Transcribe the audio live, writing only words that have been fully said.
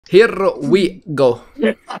Here we go.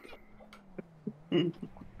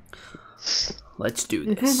 Let's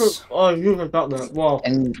do this. Oh, you got that. Wow.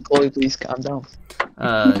 And Chloe, please calm down.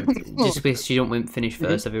 Just because she don't finish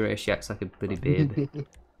first every race, she acts like a bloody baby.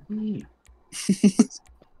 I'm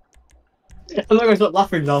not going to stop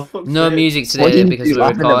laughing now. No music What are today you because we're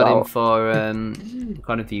laughing recording about? for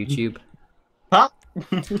YouTube. Huh?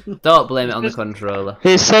 Don't blame it on the controller.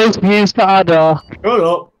 It says use the adder. Shut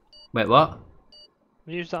up. Wait, what?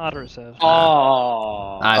 Use the adder, it says.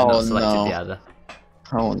 Oh. I've Oh, not selected no. the other.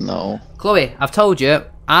 Oh no. Chloe, I've told you,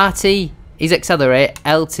 RT is accelerate,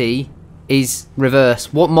 LT is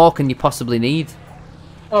reverse. What more can you possibly need?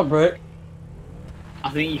 Oh, break. I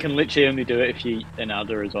think you can literally only do it if you in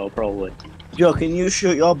adder as well, probably. Joe, can you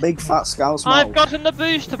shoot your big fat Scouse mouth? I've gotten the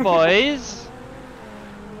booster, boys.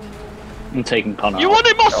 I'm taking Connor. You out.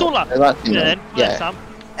 wanted muscle up? That's, you know, Then, yeah. Sam.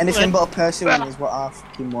 Anything but a Percy win is what I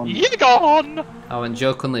fucking want. You gone. Oh, and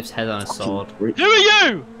Joe Cunliffe's head on a sword. Who are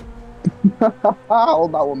you?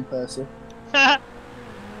 Hold that one, Percy. I'm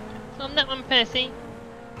that one, Percy.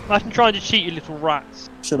 I've been trying to cheat, you little rats.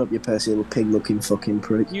 Shut up, you Percy, little pig-looking fucking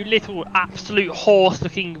prick. You little absolute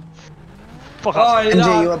horse-looking. Fuck Oh, up. yeah.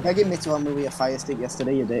 MJ, you were begging me to help me with your fire stick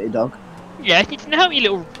yesterday, you dirty dog. Yeah, you didn't help, you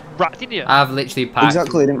little rat, did you? I've literally parked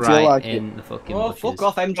Exactly, didn't feel right like in the fucking Oh, bushes. fuck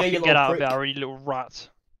off, MJ, you Fucking little get out of prick. it already, you little rat.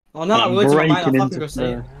 Oh, no, I'm I'm literally mine. breaking I'm fucking into gonna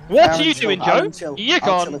say it. What Aaron, are you chill, doing, Aaron, Joe? chill. You're I'll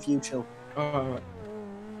chill gone. if you chill. Alright.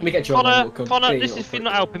 Let me get you on, Connor, little cunt. Connor, Here, you this little is prick.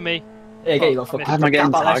 not helping me. Yeah, get you, little fucking How am I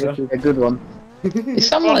getting Cat back tagged? A good one. It's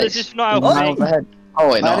Sam Connor, Lights. this is not helping me. Overhead. Oh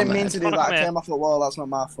wait, no. I didn't I'm mean ahead. to do Connor, that, come I here. came off at wall, that's not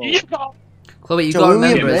my fault. You got. Chloe, you've Joe, got to will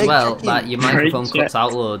you remember as break well check that him? your microphone Break cuts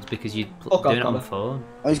out loads because you're Fuck off, doing it on the Connor. phone.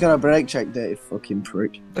 I was gonna break check, dirty fucking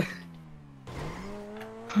prick.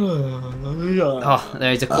 Oh,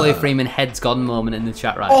 there is a Chloe Freeman head's gone moment in the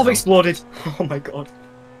chat right Oh, I've now. exploded. Oh my god.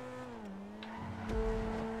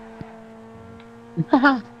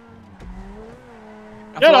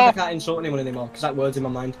 I feel like I can't insult anyone anymore because that word's in my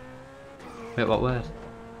mind. Wait, what word?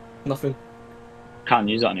 Nothing. Can't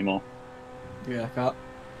use that anymore. Yeah, I can't.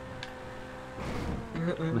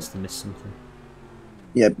 Must have missed something.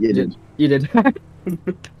 Yep, you did. You did.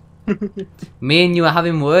 Me and you are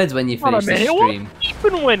having words when you Hold on finish a the minute, stream. You've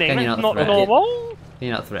been winning, Can you that's not not threaten it? normal. Can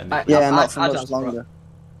you not threaten me? Yeah, I- not for I much just- longer.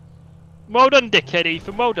 Well done, dickhead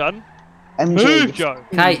Ethan, well done. Move, MJ, Joe.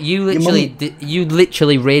 Kai, you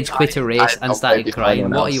literally rage quit a race and started crying.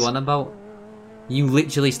 What are you on about? You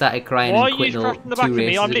literally started crying Why are and you quit just crashing the 2 back of me?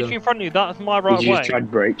 races I'm ago. literally in front of you, that's my right Did you way. just tried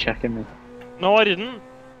brake checking me? No, I didn't.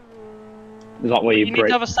 Is that where you, You need brake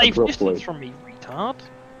to have a safe abruptly? distance from me, retard.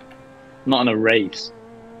 Not in a race.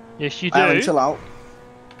 Yes, you do. Aaron, chill out.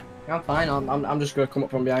 I'm fine. I'm just gonna come up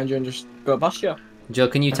from behind you and just go past you. Joe,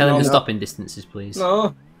 can you tell him the No. stopping distances, please?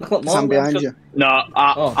 No. Look what Sam behind you. No,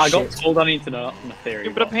 Oh, I got shit. told I need to know in the theory.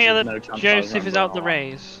 You put up but here there's that no chance I was Joseph is gonna out the go.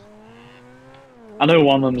 race. I know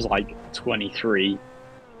one of them's like 23.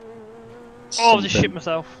 Oh, I've just something. shit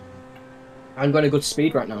myself. I'm going a good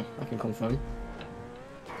speed right now. I can confirm.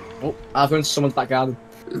 Oh, I've gone into someone's back garden.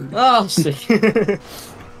 Oh, sick.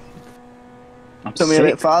 I'm Took me a sick.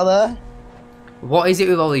 bit farther. What is it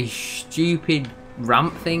with all these stupid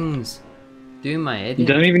ramp things? Doing my head You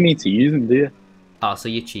in. don't even need to use them, do you? Oh, so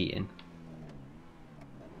you're cheating.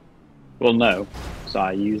 Well, no. So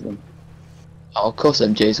I use them. Oh, of course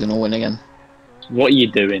MJ's gonna win again. What are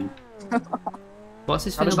you doing? What's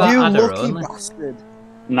this I thing just- about You adder lucky only? bastard.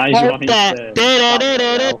 Now he's running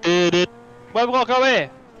Where we gotta go here?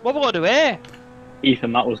 What we gotta do here?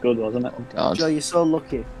 Ethan, that was good, wasn't it? Oh god. Joe, you're so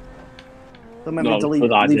lucky. Don't make No, me delete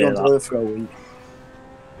good idea, leave on that. blue for a week.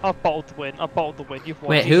 I've bottled the win. I've bottled the win. You've won.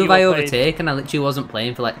 Wait, GG, who have well I played. overtaken? I literally wasn't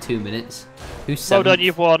playing for like 2 minutes. Who's Well seventh? done,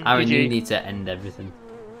 you've won. Aaron, you GG. need to end everything.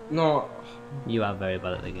 No, You are very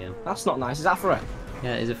bad at the game. that's not nice. Is that for it?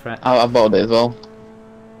 Yeah, it is a threat. I bought it as well.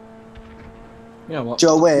 You know what?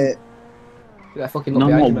 Joe, wait. Yeah, fucking No look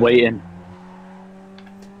more behind you, mate. waiting.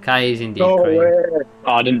 Kai is indeed crying.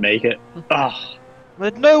 Oh, I didn't make it. Ah,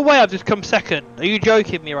 There's no way I've just come second. Are you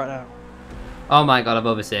joking me right now? Oh my god, I've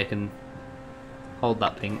overtaken. Hold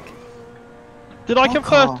that pink. Did I come Fuck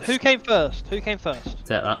first? off. Who came first? Who came first?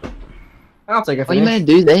 Take that. I'll take it Why for you you. meant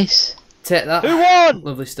to do this? Take that. Who won?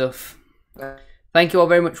 Lovely stuff. Thank you all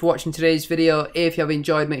very much for watching today's video. If you have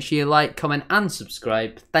enjoyed, make sure you like, comment and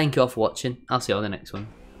subscribe. Thank you all for watching. I'll see you on the next one.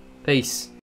 Peace.